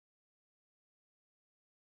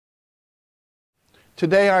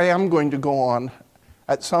Today I am going to go on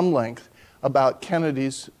at some length about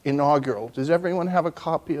Kennedy's Inaugural. Does everyone have a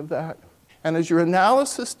copy of that? And as your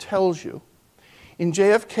analysis tells you, in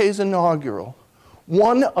JFK's Inaugural,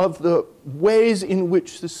 one of the ways in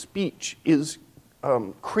which the speech is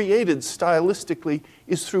created stylistically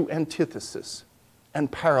is through antithesis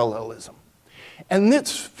and parallelism. And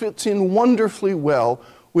this fits in wonderfully well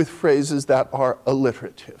with phrases that are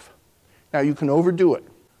alliterative. Now, you can overdo it,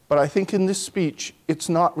 but I think in this speech, it's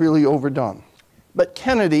not really overdone. But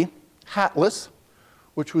Kennedy, hatless,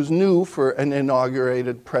 which was new for an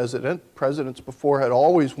inaugurated president. Presidents before had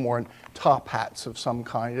always worn top hats of some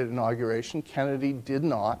kind at inauguration. Kennedy did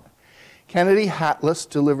not. Kennedy, hatless,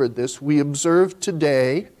 delivered this. We observe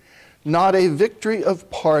today not a victory of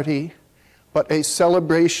party, but a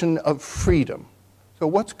celebration of freedom. So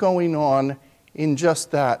what's going on in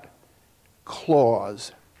just that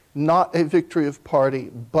clause? Not a victory of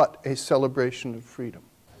party, but a celebration of freedom.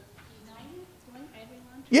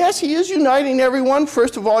 Yes, he is uniting everyone.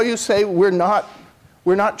 First of all, you say we're not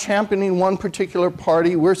championing one particular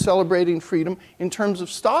party. We're celebrating freedom. In terms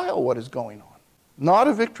of style, what is going on? Not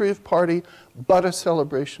a victory of party, but a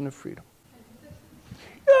celebration of freedom.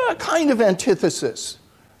 Yeah, kind of antithesis.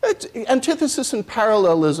 Antithesis and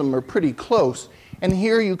parallelism are pretty close. And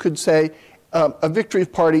here you could say a victory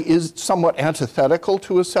of party is somewhat antithetical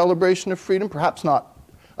to a celebration of freedom. Perhaps not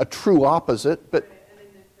a true opposite, but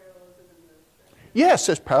yes,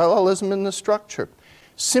 there's parallelism in the structure.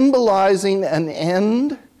 Symbolizing an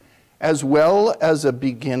end as well as a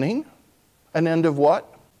beginning. An end of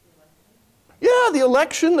what? Yeah, the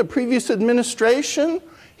election, the previous administration.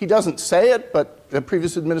 He doesn't say it, but the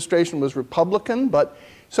previous administration was Republican. But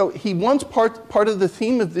so he wants part of the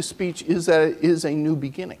theme of this speech is that it is a new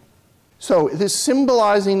beginning. So this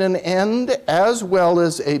symbolizing an end as well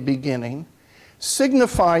as a beginning,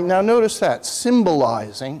 signifying, now notice that,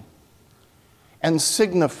 symbolizing and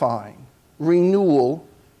signifying renewal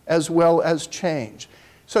as well as change.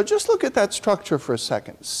 So just look at that structure for a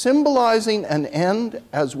second. Symbolizing an end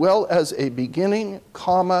as well as a beginning,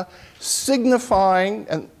 comma, signifying,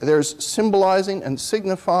 and there's symbolizing and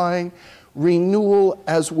signifying renewal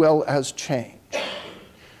as well as change.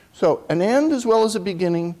 So an end as well as a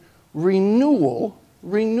beginning, renewal.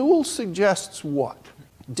 Renewal suggests what?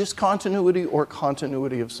 Discontinuity or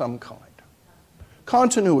continuity of some kind.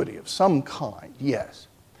 Continuity of some kind, yes.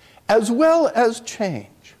 As well as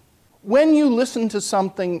change. When you listen to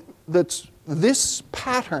something that's this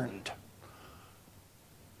patterned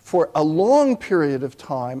for a long period of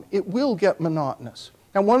time, it will get monotonous.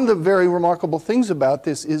 And one of the very remarkable things about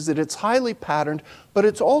this is that it's highly patterned, but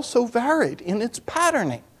it's also varied in its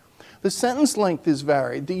patterning. The sentence length is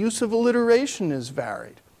varied. The use of alliteration is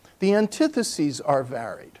varied. The antitheses are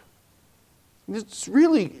varied. It's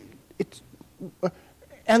really,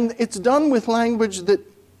 and it's done with language that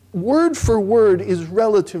word for word is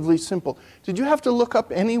relatively simple. Did you have to look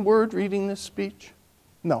up any word reading this speech?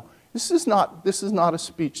 No. This is not a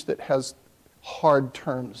speech that has hard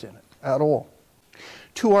terms in it at all.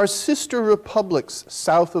 To our sister republics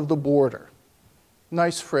south of the border.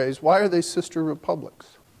 Nice phrase. Why are they sister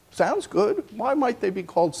republics? Sounds good. Why might they be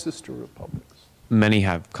called sister republics? Many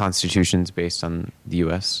have constitutions based on the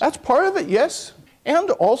U.S. That's part of it, yes. And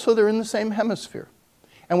also they're in the same hemisphere.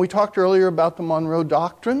 And we talked earlier about the Monroe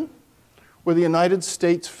Doctrine, where the United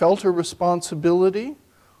States felt a responsibility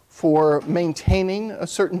for maintaining a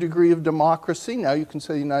certain degree of democracy. Now you can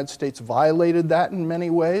say the United States violated that in many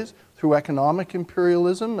ways through economic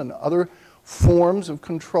imperialism and other forms of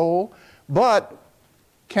control. But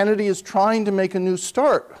Kennedy is trying to make a new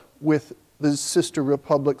start with the sister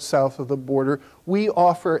republics south of the border. We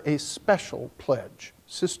offer a special pledge.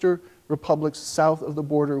 Sister republics south of the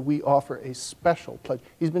border, we offer a special pledge.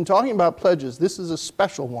 He's been talking about pledges. This is a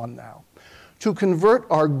special one now. To convert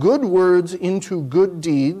our good words into good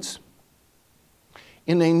deeds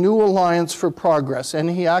in a new alliance for progress. And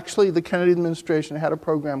the Kennedy administration had a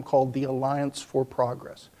program called the Alliance for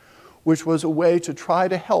Progress, which was a way to try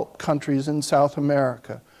to help countries in South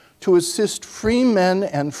America to assist free men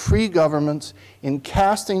and free governments in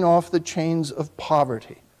casting off the chains of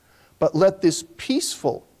poverty. But let this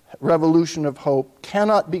peaceful revolution of hope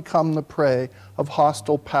cannot become the prey of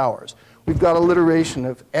hostile powers. We've got alliteration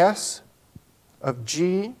of S, of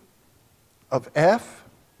G, of F,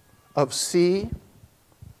 of C,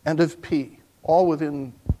 and of P, all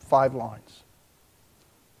within 5 lines.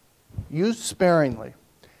 Used sparingly.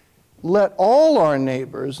 Let all our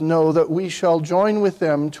neighbors know that we shall join with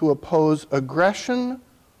them to oppose aggression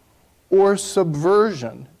or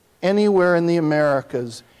subversion anywhere in the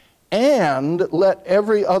Americas and let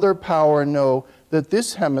every other power know that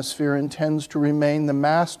this hemisphere intends to remain the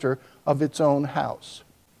master of its own house.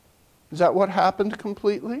 Is that what happened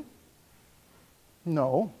completely?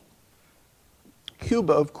 No.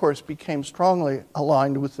 Cuba, of course, became strongly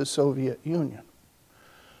aligned with the Soviet Union.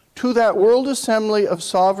 To that World Assembly of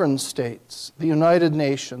Sovereign States, the United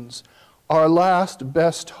Nations, our last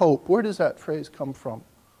best hope. Where does that phrase come from?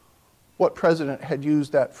 What president had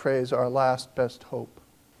used that phrase, our last best hope?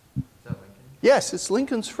 Is that Lincoln? Yes, it's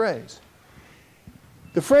Lincoln's phrase.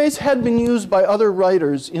 The phrase had been used by other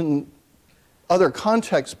writers in other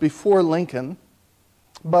contexts before Lincoln,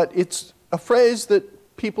 but it's a phrase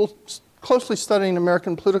that people closely studying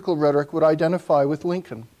American political rhetoric would identify with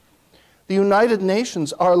Lincoln. The United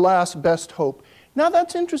Nations, our last best hope. Now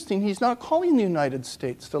that's interesting. He's not calling the United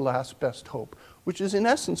States the last best hope, which is in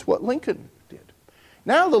essence what Lincoln did.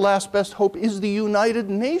 Now the last best hope is the United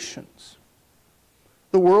Nations.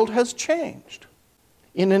 The world has changed.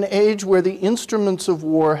 In an age where the instruments of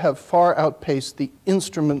war have far outpaced the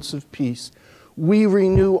instruments of peace, we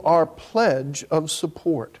renew our pledge of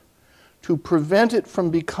support to prevent it from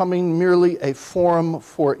becoming merely a forum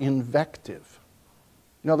for invective.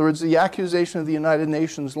 In other words, the accusation of the United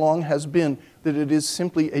Nations long has been that it is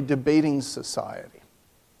simply a debating society,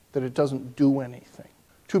 that it doesn't do anything.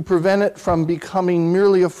 To prevent it from becoming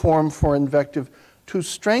merely a forum for invective, to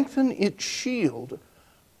strengthen its shield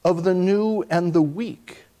of the new and the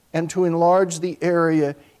weak, and to enlarge the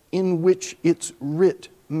area in which its writ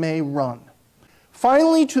may run.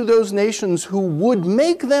 Finally, to those nations who would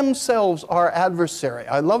make themselves our adversary.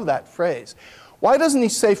 I love that phrase. Why doesn't he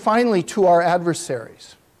say, finally, to our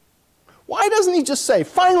adversaries? Why doesn't he just say,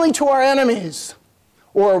 finally, to our enemies?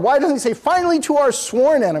 Or why doesn't he say, finally, to our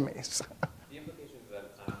sworn enemies? The implication is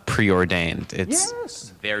that it's preordained. It's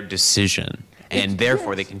their decision, and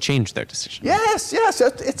therefore they can change their decision. Yes, yes.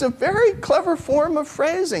 It's a very clever form of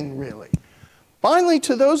phrasing, really. Finally,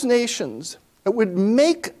 to those nations that would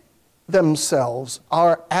make themselves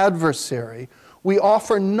our adversary, we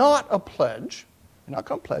offer not a pledge, we're not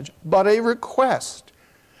going to pledge, but a request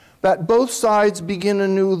that both sides begin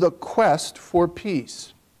anew the quest for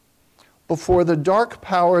peace before the dark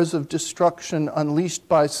powers of destruction unleashed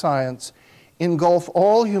by science engulf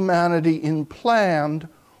all humanity in planned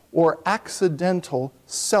or accidental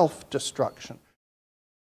self-destruction.